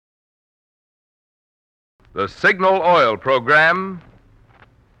The Signal Oil Program,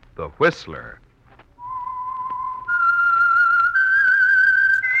 The Whistler.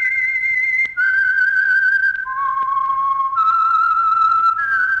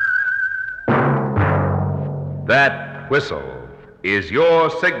 That whistle is your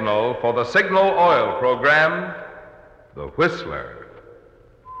signal for the Signal Oil Program, The Whistler.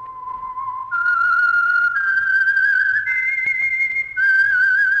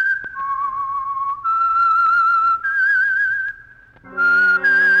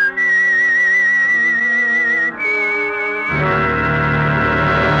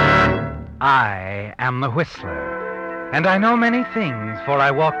 I am the Whistler, and I know many things, for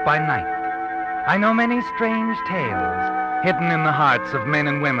I walk by night. I know many strange tales hidden in the hearts of men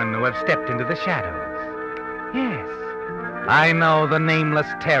and women who have stepped into the shadows. Yes, I know the nameless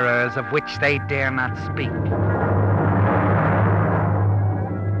terrors of which they dare not speak.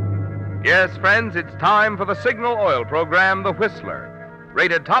 Yes, friends, it's time for the Signal Oil Program, The Whistler,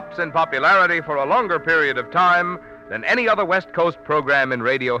 rated tops in popularity for a longer period of time than any other West Coast program in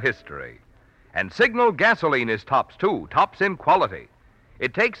radio history. And Signal gasoline is tops, too, tops in quality.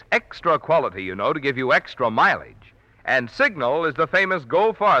 It takes extra quality, you know, to give you extra mileage. And Signal is the famous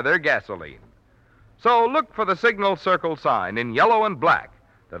Go Farther gasoline. So look for the Signal Circle sign in yellow and black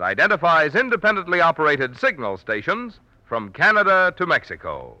that identifies independently operated signal stations from Canada to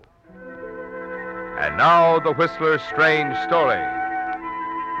Mexico. And now the Whistler's strange story,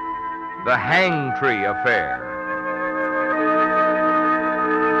 the Hang Tree Affair.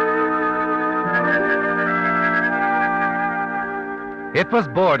 It was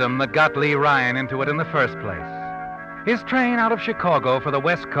boredom that got Lee Ryan into it in the first place. His train out of Chicago for the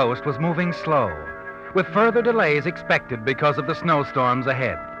West Coast was moving slow, with further delays expected because of the snowstorms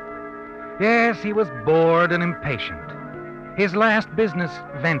ahead. Yes, he was bored and impatient. His last business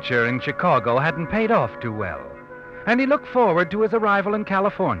venture in Chicago hadn't paid off too well, and he looked forward to his arrival in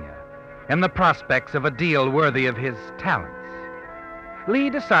California and the prospects of a deal worthy of his talents. Lee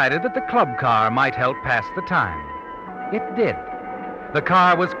decided that the club car might help pass the time. It did. The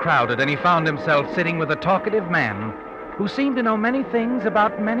car was crowded, and he found himself sitting with a talkative man who seemed to know many things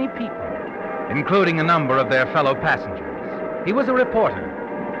about many people, including a number of their fellow passengers. He was a reporter,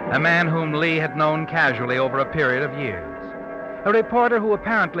 a man whom Lee had known casually over a period of years. A reporter who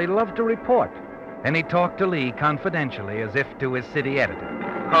apparently loved to report, and he talked to Lee confidentially as if to his city editor.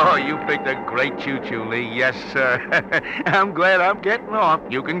 Oh, you picked a great choo-choo, Lee. Yes, sir. I'm glad I'm getting off.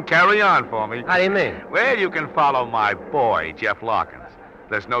 You can carry on for me. How do you mean? Well, you can follow my boy, Jeff Larkins.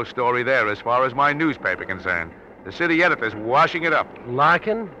 There's no story there as far as my newspaper concerned. The city editor's washing it up.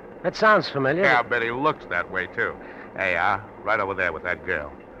 Larkin? That sounds familiar. Yeah, I bet he looks that way, too. Hey, right over there with that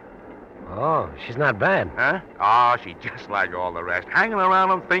girl. Oh, she's not bad. Huh? Oh, she's just like all the rest. Hanging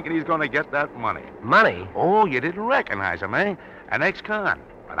around him thinking he's going to get that money. Money? Oh, you didn't recognize him, eh? An ex-con.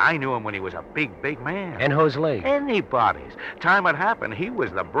 But I knew him when he was a big, big man. And who's Lee? Anybody's. Time it happened, he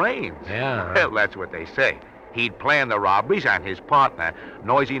was the brains. Yeah. Well, that's what they say. He'd planned the robberies, and his partner,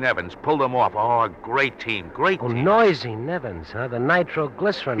 Noisy Nevins, pulled them off. Oh, great team, great Oh, team. Noisy Nevins, huh? The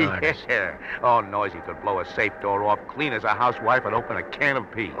nitroglycerin artist. Yeah. Oh, Noisy could blow a safe door off clean as a housewife and open a can of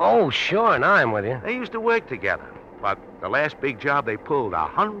peas. Oh, sure, now I'm with you. They used to work together. But the last big job they pulled, a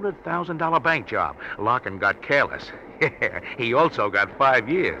 $100,000 bank job, Larkin got careless. He also got 5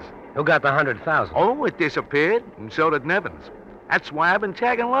 years. Who got the 100,000? Oh, it disappeared, and so did Nevins. That's why I've been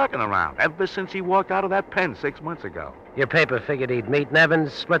tagging Larkin around ever since he walked out of that pen 6 months ago. Your paper figured he'd meet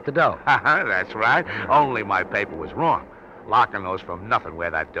Nevins, split the dough. That's right. Only my paper was wrong. Larkin knows from nothing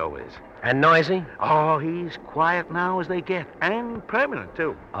where that dough is. And Noisy? Oh, he's quiet now as they get, and permanent,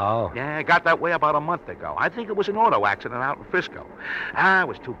 too. Oh. Yeah, got that way about a month ago. I think it was an auto accident out in Frisco. It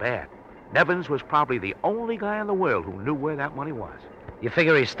was too bad. Nevins was probably the only guy in the world who knew where that money was. You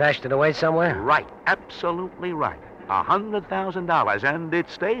figure he stashed it away somewhere? Right. Absolutely right. $100,000, and it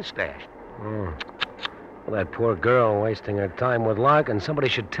stays stashed. Well, that poor girl wasting her time with Larkin. Somebody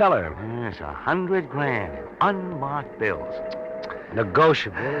should tell her. Yes, $100,000 in unmarked bills.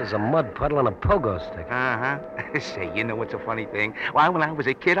 Negotiable as a mud puddle and a pogo stick. Uh-huh. Say, you know what's a funny thing? Why, when I was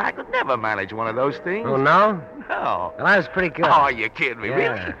a kid, I could never manage one of those things. Oh, no? No. Well, I was pretty good. Oh, you kidding me,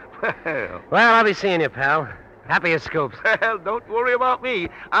 Yeah. really? Well, I'll be seeing you, pal. Happy as scoops. Well, don't worry about me.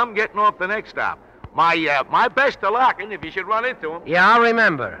 I'm getting off the next stop. My best to Larkin if you should run into him. Yeah, I'll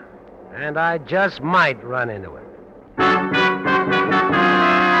remember. And I just might run into it.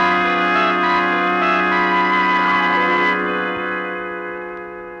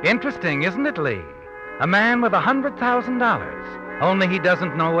 Interesting, isn't it, Lee? A man with $100,000, only he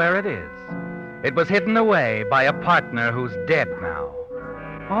doesn't know where it is. It was hidden away by a partner who's dead now.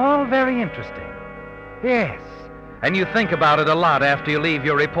 All very interesting. Yes. And you think about it a lot after you leave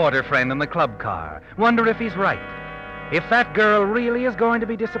your reporter friend in the club car. Wonder if he's right. If that girl really is going to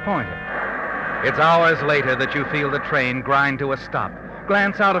be disappointed. It's hours later that you feel the train grind to a stop.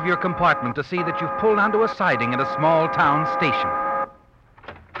 Glance out of your compartment to see that you've pulled onto a siding at a small town station.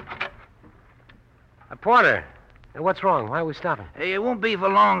 Porter, what's wrong? Why are we stopping? Hey, it won't be for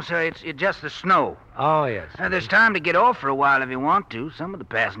long, sir. It's just the snow. Oh, yes. There's time to get off for a while if you want to. Some of the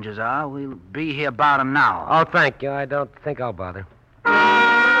passengers are. We'll be here about an hour. Oh, thank you. I don't think I'll bother.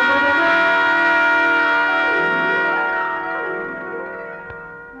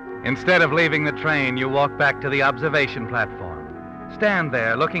 Instead of leaving the train, you walk back to the observation platform. Stand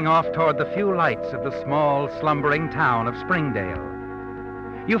there, looking off toward the few lights of the small, slumbering town of Springdale.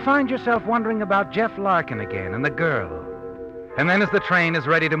 You find yourself wondering about Jeff Larkin again and the girl. And then as the train is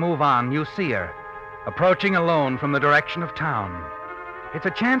ready to move on, you see her, approaching alone from the direction of town. It's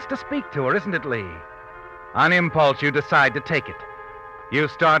a chance to speak to her, isn't it, Lee? On impulse, you decide to take it. You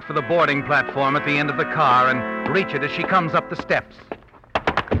start for the boarding platform at the end of the car and reach it as she comes up the steps.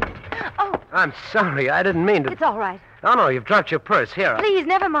 Oh. I'm sorry. I didn't mean to... It's all right. Oh, no, you've dropped your purse. Here. Please,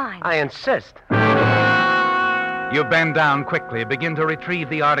 never mind. I insist. You bend down quickly, begin to retrieve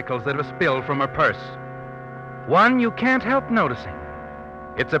the articles that have spilled from her purse. One you can't help noticing.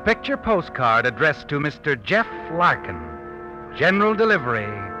 It's a picture postcard addressed to Mr. Jeff Larkin, General Delivery,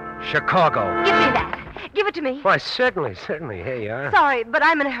 Chicago. Give me that. Give it to me. Why, certainly. Here you are. Sorry, but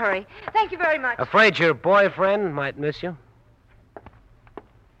I'm in a hurry. Thank you very much. Afraid your boyfriend might miss you?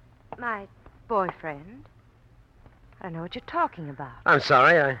 My boyfriend? I don't know what you're talking about. I'm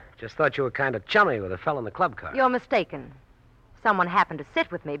sorry. I just thought you were kind of chummy with a fellow in the club car. You're mistaken. Someone happened to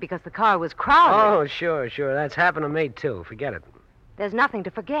sit with me because the car was crowded. Oh, sure. That's happened to me, too. Forget it. There's nothing to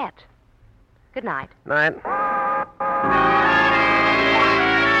forget. Good night. Night.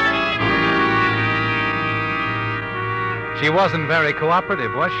 She wasn't very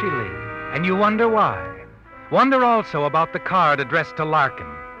cooperative, was she, Lee? And you wonder why. Wonder also about the card addressed to Larkin.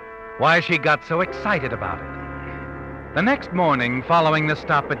 Why she got so excited about it. The next morning, following the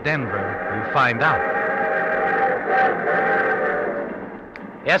stop at Denver, you find out.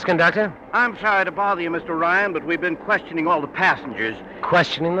 Yes, conductor? I'm sorry to bother you, Mr. Ryan, but we've been questioning all the passengers.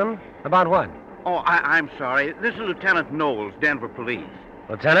 Questioning them? About what? Oh, I'm sorry. This is Lieutenant Knowles, Denver Police.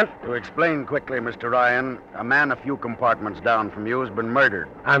 Lieutenant? To explain quickly, Mr. Ryan, a man a few compartments down from you has been murdered.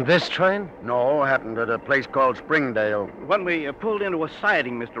 On this train? No, happened at a place called Springdale. When we pulled into a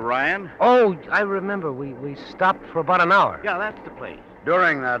siding, Mr. Ryan. Oh, I remember. We stopped for about an hour. Yeah, that's the place.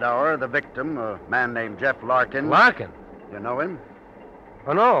 During that hour, the victim, a man named Jeff Larkin... Larkin? You know him?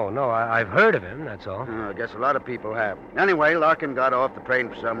 Oh, no. I've heard of him, that's all. I guess a lot of people have. Anyway, Larkin got off the train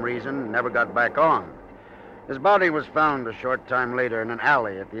for some reason, never got back on. His body was found a short time later in an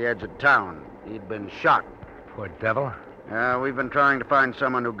alley at the edge of town. He'd been shot. Poor devil. We've been trying to find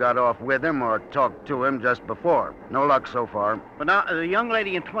someone who got off with him or talked to him just before. No luck so far. But now, the young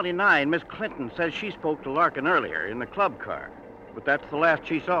lady in 29, Miss Clinton, says she spoke to Larkin earlier in the club car. But that's the last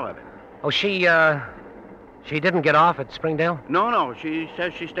she saw of him. Oh, she didn't get off at Springdale? No. She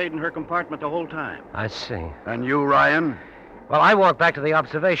says she stayed in her compartment the whole time. I see. And you, Ryan? Well, I walked back to the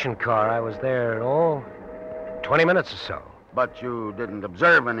observation car. I was there, 20 minutes or so. But you didn't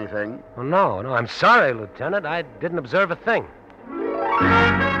observe anything. Oh, no. I'm sorry, Lieutenant. I didn't observe a thing.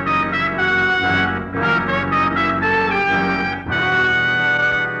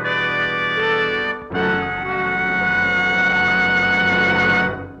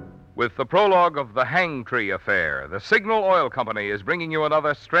 With the prologue of the Hang Tree affair, the Signal Oil Company is bringing you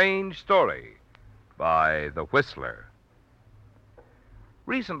another strange story by The Whistler.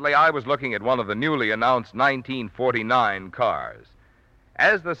 Recently, I was looking at one of the newly announced 1949 cars.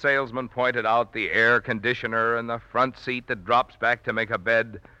 As the salesman pointed out the air conditioner and the front seat that drops back to make a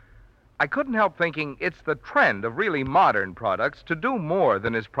bed, I couldn't help thinking it's the trend of really modern products to do more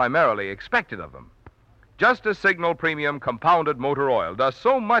than is primarily expected of them. Just as Signal Premium Compounded Motor Oil does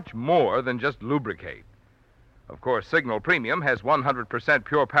so much more than just lubricate. Of course, Signal Premium has 100%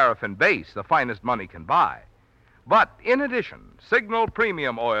 pure paraffin base, the finest money can buy. But in addition, Signal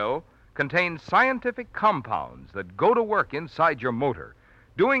Premium Oil contains scientific compounds that go to work inside your motor,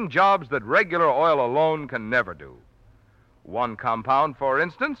 doing jobs that regular oil alone can never do. One compound, for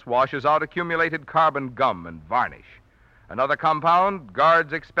instance, washes out accumulated carbon gum and varnish. Another compound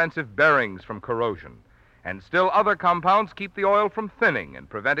guards expensive bearings from corrosion. And still other compounds keep the oil from thinning and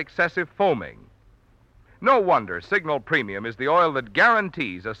prevent excessive foaming. No wonder Signal Premium is the oil that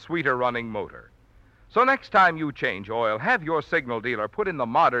guarantees a sweeter running motor. So next time you change oil, have your Signal dealer put in the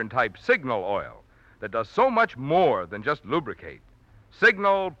modern type Signal oil that does so much more than just lubricate.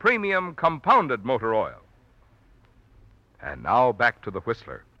 Signal Premium Compounded Motor Oil. And now back to the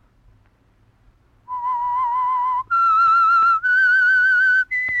Whistler.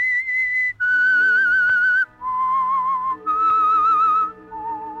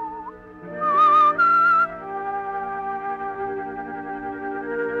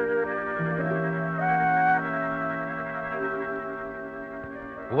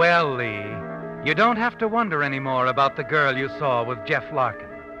 Well, Lee, you don't have to wonder anymore about the girl you saw with Jeff Larkin.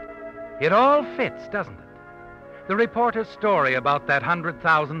 It all fits, doesn't it? The reporter's story about that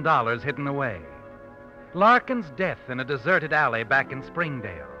 $100,000 hidden away. Larkin's death in a deserted alley back in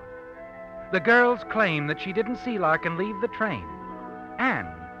Springdale. The girl's claim that she didn't see Larkin leave the train. And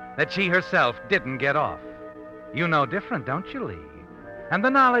that she herself didn't get off. You know different, don't you, Lee? And the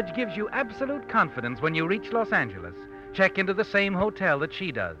knowledge gives you absolute confidence when you reach Los Angeles, check into the same hotel that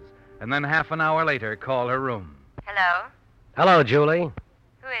she does, and then half an hour later call her room. Hello? Hello, Julie.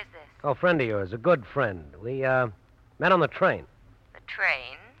 Who is this? Oh, friend of yours, a good friend. We, met on the train. The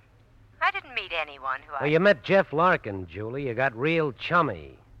train? I didn't meet anyone who Well, you met Jeff Larkin, Julie. You got real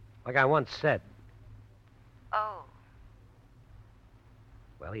chummy. Like I once said. Oh,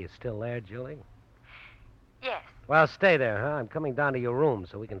 Well, you still there, Julie? yes. Well, stay there, huh? I'm coming down to your room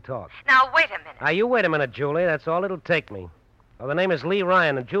so we can talk. Now, wait a minute. Now, you wait a minute, Julie. That's all it'll take me. Well, the name is Lee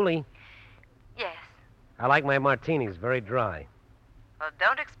Ryan, and Julie, Yes. I like my martinis very dry. Well,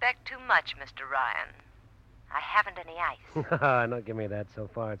 don't expect too much, Mr. Ryan. I haven't any ice. Don't give me that. So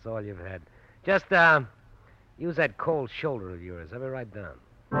far, it's all you've had. Just, use that cold shoulder of yours. Have it right down.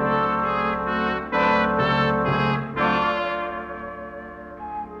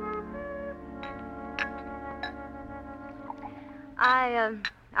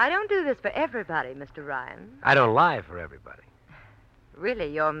 I don't do this for everybody, Mr. Ryan. I don't lie for everybody.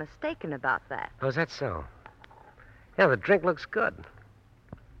 Really, you're mistaken about that. Oh, is that so? Yeah, the drink looks good.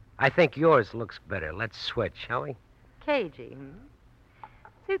 I think yours looks better. Let's switch, shall we? Cagey,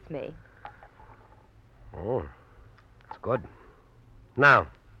 Suits me. Oh, it's good. Now,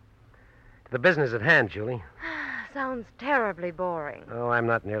 to the business at hand, Julie. Sounds terribly boring. Oh, I'm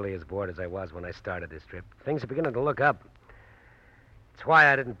not nearly as bored as I was when I started this trip. Things are beginning to look up. It's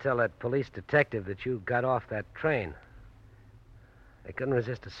why I didn't tell that police detective that you got off that train. I couldn't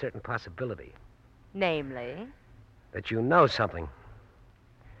resist a certain possibility. Namely? That you know something.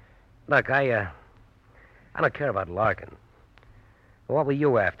 Look, I don't care about Larkin. What were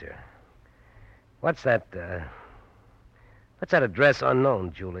you after? What's that address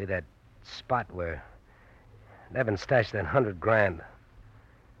unknown, Julie? That spot where Nevin stashed that $100,000.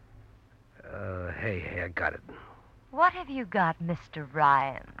 Hey, I got it. What have you got, Mr.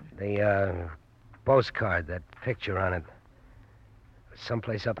 Ryan? The, postcard, that picture on it.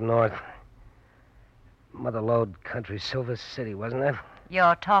 Someplace up north. Motherlode Country, Silver City, wasn't it?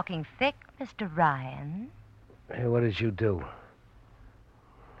 You're talking thick, Mr. Ryan. Hey, what did you do?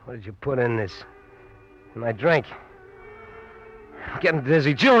 What did you put in this? In my drink? I'm getting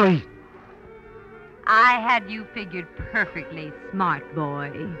dizzy. Julie! I had you figured perfectly, smart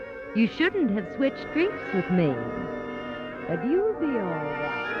boy. You shouldn't have switched drinks with me. But you'll be all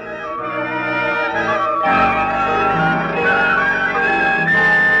right.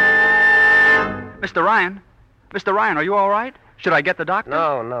 Mr. Ryan? Mr. Ryan, are you all right? Should I get the doctor?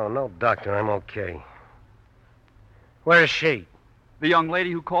 No, doctor. I'm okay. Where is she? The young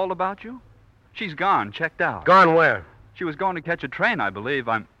lady who called about you? She's gone, checked out. Gone where? She was going to catch a train, I believe.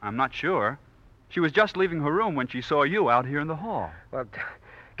 I'm not sure. She was just leaving her room when she saw you out here in the hall. Well,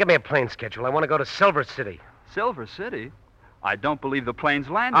 give me a plane schedule. I want to go to Silver City. Silver City? I don't believe the plane's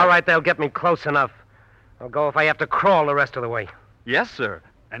landed. All right, they'll get me close enough. I'll go if I have to crawl the rest of the way. Yes, sir.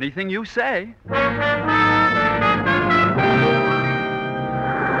 Anything you say.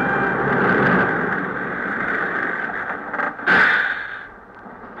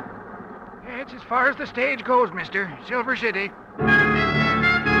 It's as far as the stage goes, mister. Silver City.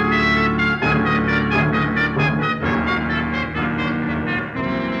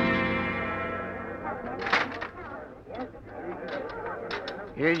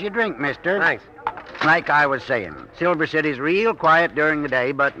 Here's your drink, mister. Thanks. Like I was saying, Silver City's real quiet during the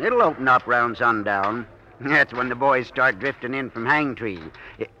day, but it'll open up round sundown. That's when the boys start drifting in from Hangtree.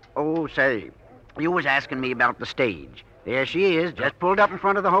 Oh, say, you was asking me about the stage. There she is, just pulled up in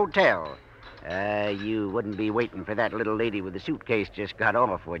front of the hotel. You wouldn't be waiting for that little lady with the suitcase just got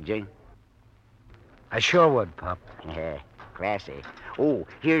off, would you? I sure would, Pop. Classy. Oh,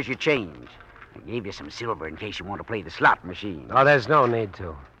 here's your change. I gave you some silver in case you want to play the slot machine. Oh, there's no need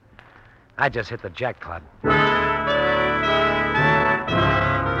to. I just hit the jackpot.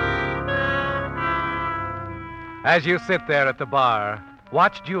 As you sit there at the bar,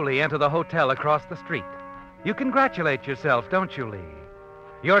 watch Julie enter the hotel across the street. You congratulate yourself, don't you, Lee?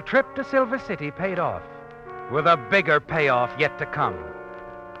 Your trip to Silver City paid off, with a bigger payoff yet to come.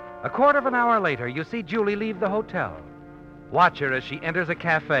 A quarter of an hour later, you see Julie leave the hotel. Watch her as she enters a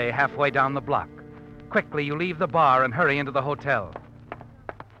cafe halfway down the block. Quickly, you leave the bar and hurry into the hotel.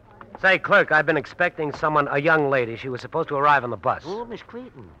 Say, clerk, I've been expecting someone, a young lady. She was supposed to arrive on the bus. Oh, Miss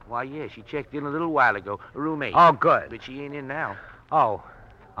Clinton. Why, yeah, she checked in a little while ago. Room 8. Oh, good. But she ain't in now. Oh,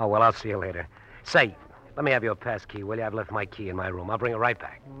 well, I'll see you later. Say, let me have your pass key, will you? I've left my key in my room. I'll bring it right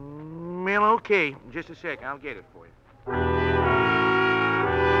back. Well, okay. Just a second. I'll get it for you.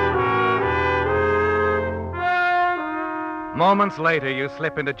 Moments later, you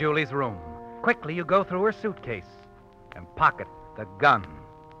slip into Julie's room. Quickly, you go through her suitcase and pocket the gun.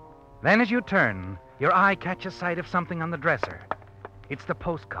 Then as you turn, your eye catches sight of something on the dresser. It's the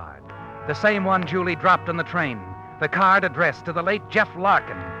postcard, the same one Julie dropped on the train, the card addressed to the late Jeff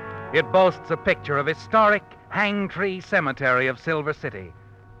Larkin. It boasts a picture of historic Hang Tree Cemetery of Silver City.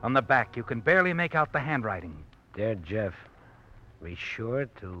 On the back, you can barely make out the handwriting. Dear Jeff, be sure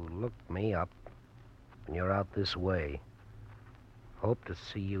to look me up when you're out this way. Hope to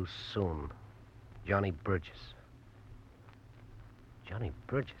see you soon. Johnny Burgess. Johnny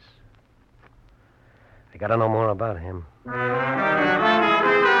Burgess? I gotta know more about him.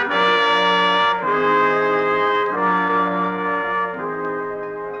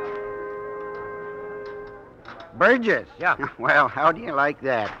 Burgess? Yeah. Well, how do you like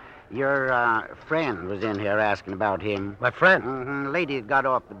that? Your friend was in here asking about him. My friend? Mm-hmm. Lady that got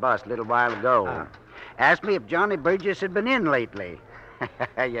off the bus a little while ago. Asked me if Johnny Burgess had been in lately.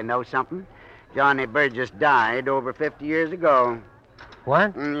 You know something? Johnny Burgess died over 50 years ago.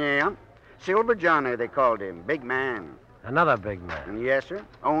 What? Yeah. Silver Johnny, they called him. Big man. Another big man. Yes, sir.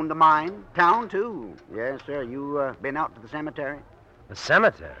 Owned a mine. Town, too. Yes, sir. You been out to the cemetery? The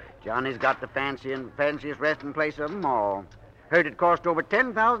cemetery? Johnny's got the fanciest resting place of them all. Heard it cost over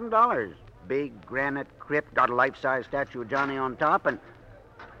 $10,000. Big granite crypt, got a life-size statue of Johnny on top, and...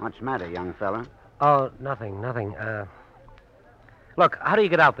 What's the matter, young fella? Oh, nothing. Look, how do you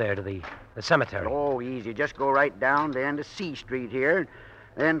get out there to the cemetery? Oh, easy. Just go right down the end of C Street here,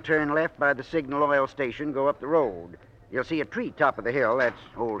 then turn left by the Signal Oil Station, go up the road. You'll see a tree top of the hill. That's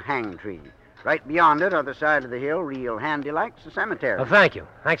old Hang Tree. Right beyond it, other side of the hill, real handy like's the cemetery. Oh, thank you.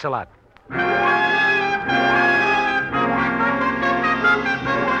 Thanks a lot.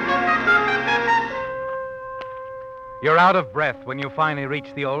 You're out of breath when you finally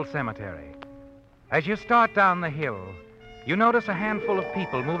reach the old cemetery. As you start down the hill, you notice a handful of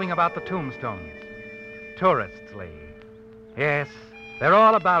people moving about the tombstones. Tourists, Lee. Yes, they're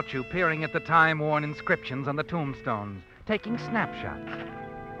all about you, peering at the time-worn inscriptions on the tombstones, taking snapshots.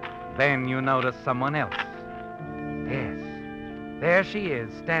 Then you notice someone else. Yes, there she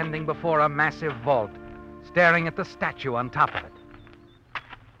is, standing before a massive vault, staring at the statue on top of it.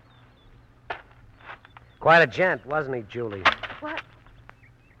 Quite a gent, wasn't he, Julie? What?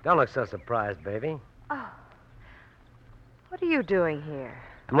 Don't look so surprised, baby. Oh. What are you doing here?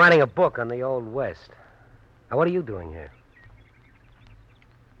 I'm writing a book on the Old West. Now, what are you doing here?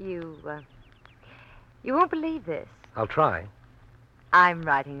 You won't believe this. I'll try. I'm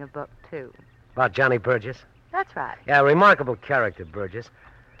writing a book, too. About Johnny Burgess? That's right. Yeah, a remarkable character, Burgess.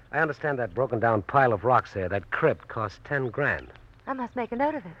 I understand that broken-down pile of rocks there, that crypt, cost $10,000. I must make a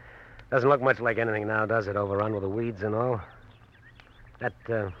note of it. Doesn't look much like anything now, does it? Overrun with the weeds and all. That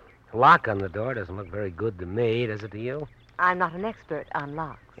lock on the door doesn't look very good to me, does it to you? I'm not an expert on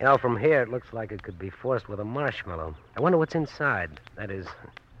locks. You know, from here, it looks like it could be forced with a marshmallow. I wonder what's inside. That is,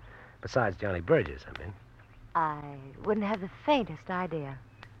 besides Johnny Burgess, I mean. I wouldn't have the faintest idea.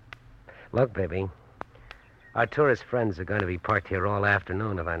 Look, baby, our tourist friends are going to be parked here all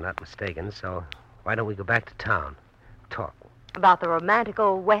afternoon, if I'm not mistaken, so why don't we go back to town? Talk. About the romantic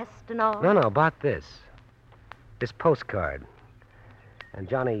old West and all? No, about this. This postcard. And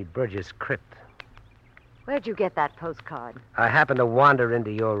Johnny Burgess' crypt. Where'd you get that postcard? I happened to wander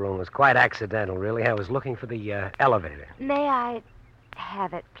into your room. It was quite accidental, really. I was looking for the elevator. May I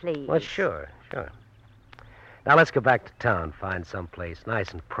have it, please? Well, sure. Now, let's go back to town, find some place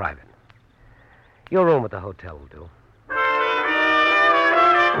nice and private. Your room at the hotel will do.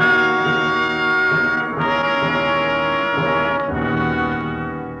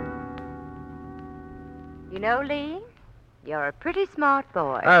 You know, Lee, you're a pretty smart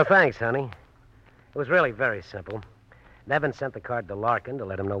boy. Oh, thanks, honey. It was really very simple. Nevin sent the card to Larkin to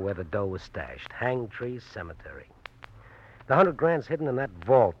let him know where the dough was stashed. Hang Tree Cemetery. The $100,000's hidden in that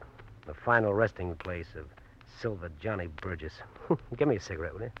vault, the final resting place of Silver Johnny Burgess. Give me a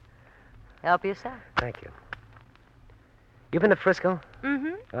cigarette, will you? Help yourself. Thank you. You been to Frisco?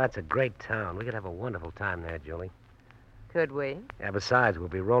 Mm-hmm. Oh, that's a great town. We could have a wonderful time there, Julie. Could we? Yeah, besides, we'll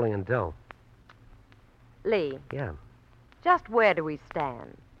be rolling in dough. Lee, Yeah. just where do we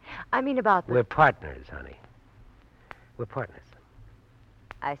stand? I mean about the... We're partners, honey. We're partners.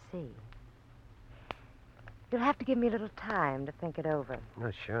 I see. You'll have to give me a little time to think it over.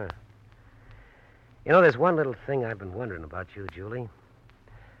 Oh, sure. You know, there's one little thing I've been wondering about you, Julie.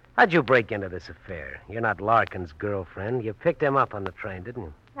 How'd you break into this affair? You're not Larkin's girlfriend. You picked him up on the train, didn't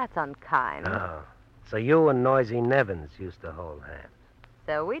you? That's unkind. Oh. So you and Noisy Nevins used to hold hands.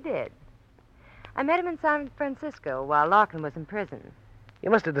 So we did. I met him in San Francisco while Larkin was in prison. You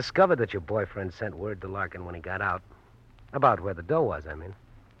must have discovered that your boyfriend sent word to Larkin when he got out. About where the dough was, I mean.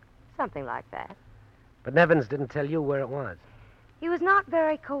 Something like that. But Nevins didn't tell you where it was. He was not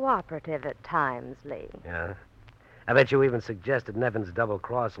very cooperative at times, Lee. Yeah? I bet you even suggested Nevins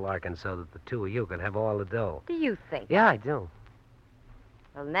double-cross Larkin so that the two of you could have all the dough. Do you think? Yeah, I do.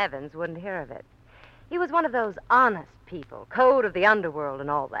 Well, Nevins wouldn't hear of it. He was one of those honest people, code of the underworld and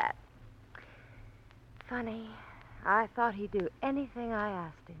all that. Funny, I thought he'd do anything I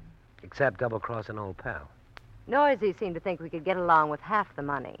asked him. Except double-cross an old pal. Noisy seemed to think we could get along with half the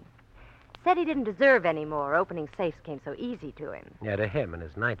money. Said he didn't deserve any more. Opening safes came so easy to him. Yeah, to him and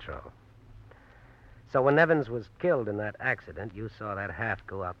his nitro. So when Nevins was killed in that accident, you saw that half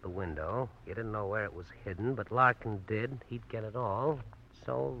go out the window. You didn't know where it was hidden, but Larkin did. He'd get it all.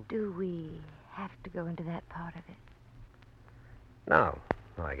 So... Do we have to go into that part of it? No.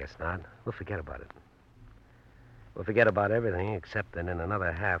 No, I guess not. We'll forget about it. We'll forget about everything except that in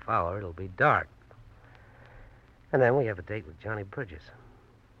another half hour it'll be dark. And then we have a date with Johnny Bridges.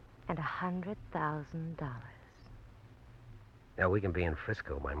 And $100,000. Now, we can be in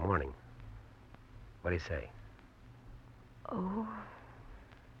Frisco by morning. What do you say? Oh,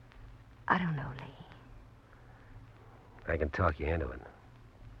 I don't know, Lee. I can talk you into it.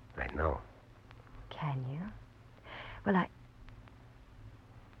 I know. Can you? Well,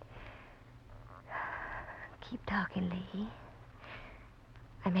 Keep talking, Lee.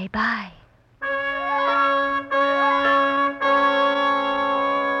 I may buy.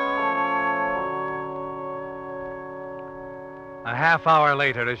 A half hour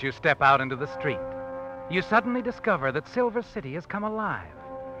later, as you step out into the street, you suddenly discover that Silver City has come alive.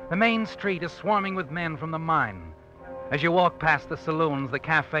 The main street is swarming with men from the mine. As you walk past the saloons, the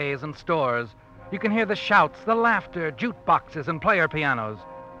cafes, and stores, you can hear the shouts, the laughter, jukeboxes, and player pianos.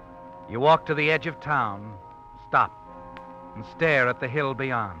 You walk to the edge of town, stop, and stare at the hill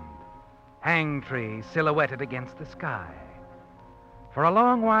beyond. Hang trees silhouetted against the sky. For a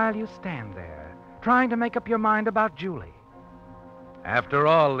long while, you stand there, trying to make up your mind about Julie. After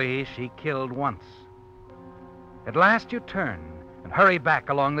all, Lee, she killed once. At last, you turn and hurry back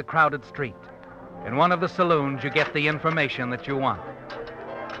along the crowded street. In one of the saloons, you get the information that you want.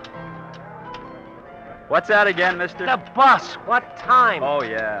 What's that again, mister? The bus. What time? Oh,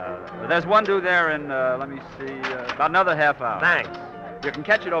 yeah. There's one due there in, let me see, about another half hour. Thanks. You can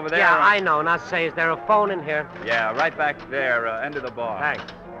catch it over there. Yeah, I know. Now, say, is there a phone in here? Yeah, right back there, end of the bar.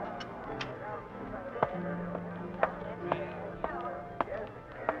 Thanks.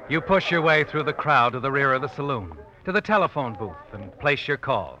 You push your way through the crowd to the rear of the saloon, to the telephone booth, and place your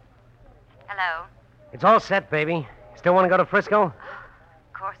call. Hello? It's all set, baby. Still want to go to Frisco? Of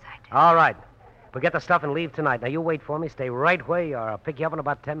course I do. All right. We'll get the stuff and leave tonight. Now, you wait for me. Stay right where you are. I'll pick you up in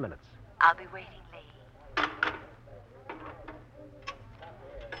about 10 minutes. I'll be waiting, Lee.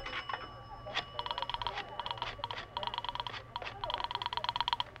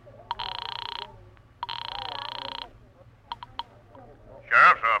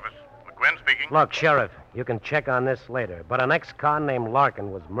 Sheriff's office. McQuinn speaking. Look, Sheriff, you can check on this later, but an ex-con named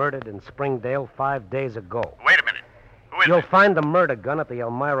Larkin was murdered in Springdale 5 days ago. Wait a minute. Who is You'll it? find the murder gun at the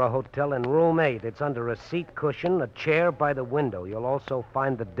Elmira Hotel in room 8. It's under a seat cushion, a chair by the window. You'll also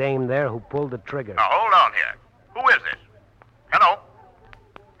find the dame there who pulled the trigger. Now, hold on here. Who is this? Hello?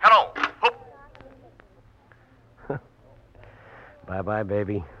 Hello? Who? Bye-bye,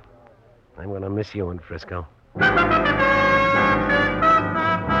 baby. I'm going to miss you in Frisco.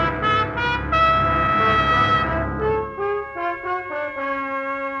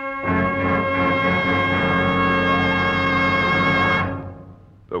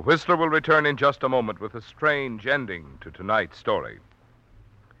 The Whistler will return in just a moment with a strange ending to tonight's story.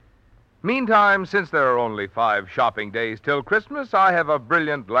 Meantime, since there are only 5 shopping days till Christmas, I have a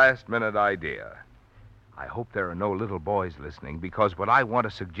brilliant last-minute idea. I hope there are no little boys listening, because what I want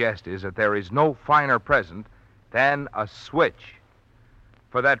to suggest is that there is no finer present than a switch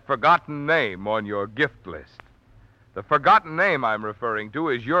for that forgotten name on your gift list. The forgotten name I'm referring to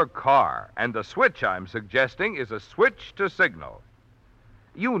is your car, and the switch I'm suggesting is a switch to Signal.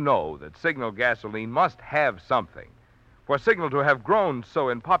 You know that Signal gasoline must have something. For Signal to have grown so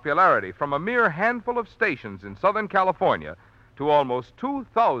in popularity from a mere handful of stations in Southern California to almost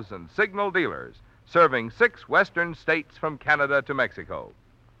 2,000 Signal dealers serving 6 western states from Canada to Mexico.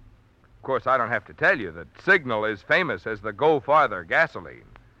 Of course, I don't have to tell you that Signal is famous as the Go Farther gasoline.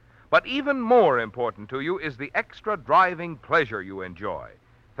 But even more important to you is the extra driving pleasure you enjoy,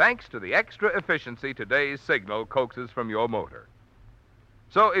 thanks to the extra efficiency today's Signal coaxes from your motor.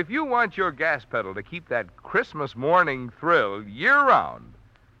 So if you want your gas pedal to keep that Christmas morning thrill year-round,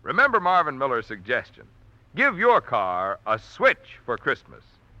 remember Marvin Miller's suggestion. Give your car a switch for Christmas.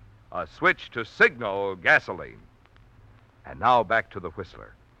 A switch to Signal gasoline. And now back to the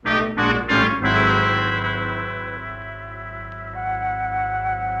Whistler.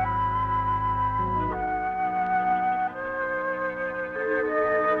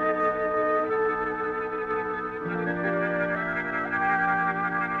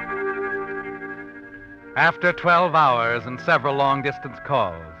 After 12 hours and several long-distance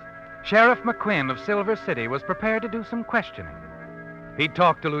calls, Sheriff McQuinn of Silver City was prepared to do some questioning. He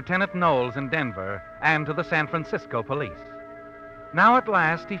talked to Lieutenant Knowles in Denver and to the San Francisco police. Now at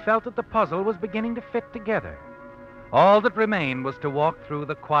last he felt that the puzzle was beginning to fit together. All that remained was to walk through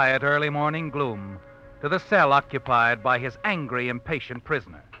the quiet early morning gloom to the cell occupied by his angry, impatient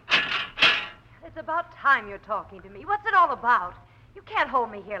prisoner. It's about time you're talking to me. What's it all about? You can't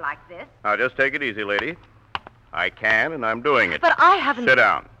hold me here like this. Now, just take it easy, lady. I can, and I'm doing it. But I haven't... Sit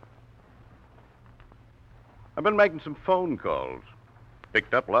down. I've been making some phone calls.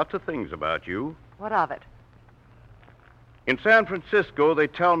 Picked up lots of things about you. What of it? In San Francisco, they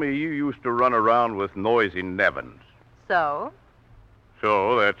tell me you used to run around with Noisy Nevins. So?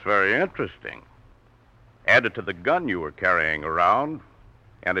 So, that's very interesting. Added to the gun you were carrying around,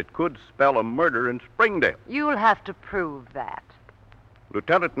 and it could spell a murder in Springdale. You'll have to prove that.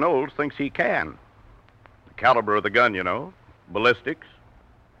 Lieutenant Knowles thinks he can. The caliber of the gun, you know, ballistics,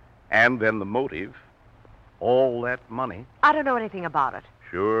 and then the motive. All that money. I don't know anything about it.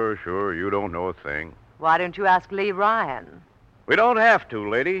 Sure, you don't know a thing. Why don't you ask Lee Ryan? We don't have to,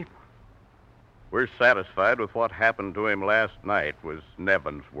 lady. We're satisfied with what happened to him last night was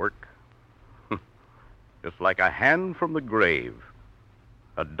Nevin's work. Just like a hand from the grave.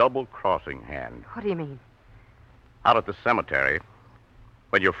 A double-crossing hand. What do you mean? Out at the cemetery,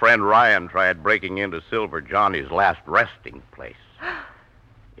 when your friend Ryan tried breaking into Silver Johnny's last resting place.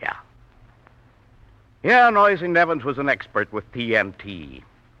 Yeah. Yeah, Noisy Nevins was an expert with TNT.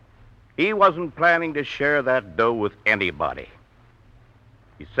 He wasn't planning to share that dough with anybody.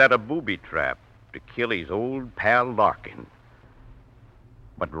 He set a booby trap to kill his old pal Larkin.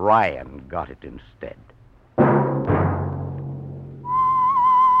 But Ryan got it instead.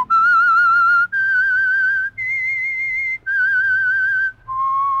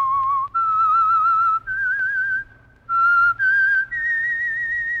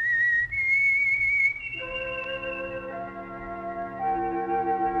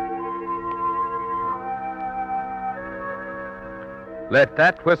 Let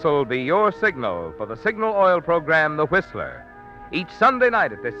that whistle be your signal for the Signal Oil program, The Whistler, each Sunday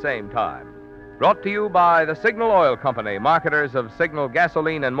night at this same time. Brought to you by the Signal Oil Company, marketers of Signal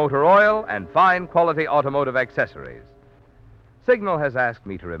gasoline and motor oil and fine quality automotive accessories. Signal has asked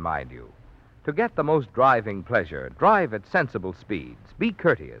me to remind you, to get the most driving pleasure, drive at sensible speeds, be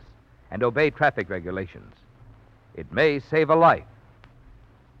courteous, and obey traffic regulations. It may save a life,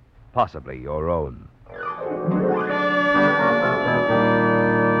 possibly your own.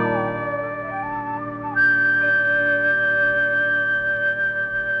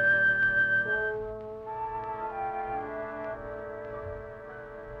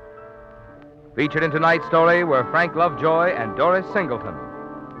 Featured in tonight's story were Frank Lovejoy and Doris Singleton.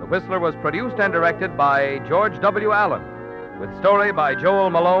 The Whistler was produced and directed by George W. Allen, with story by Joel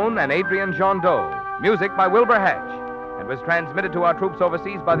Malone and Adrian Jondeau, music by Wilbur Hatch, and was transmitted to our troops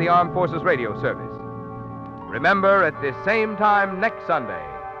overseas by the Armed Forces Radio Service. Remember, at this same time next Sunday,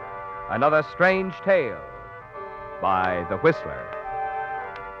 another strange tale by The Whistler.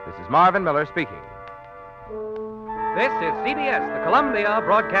 This is Marvin Miller speaking. This is CBS, the Columbia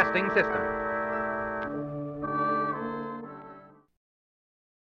Broadcasting System.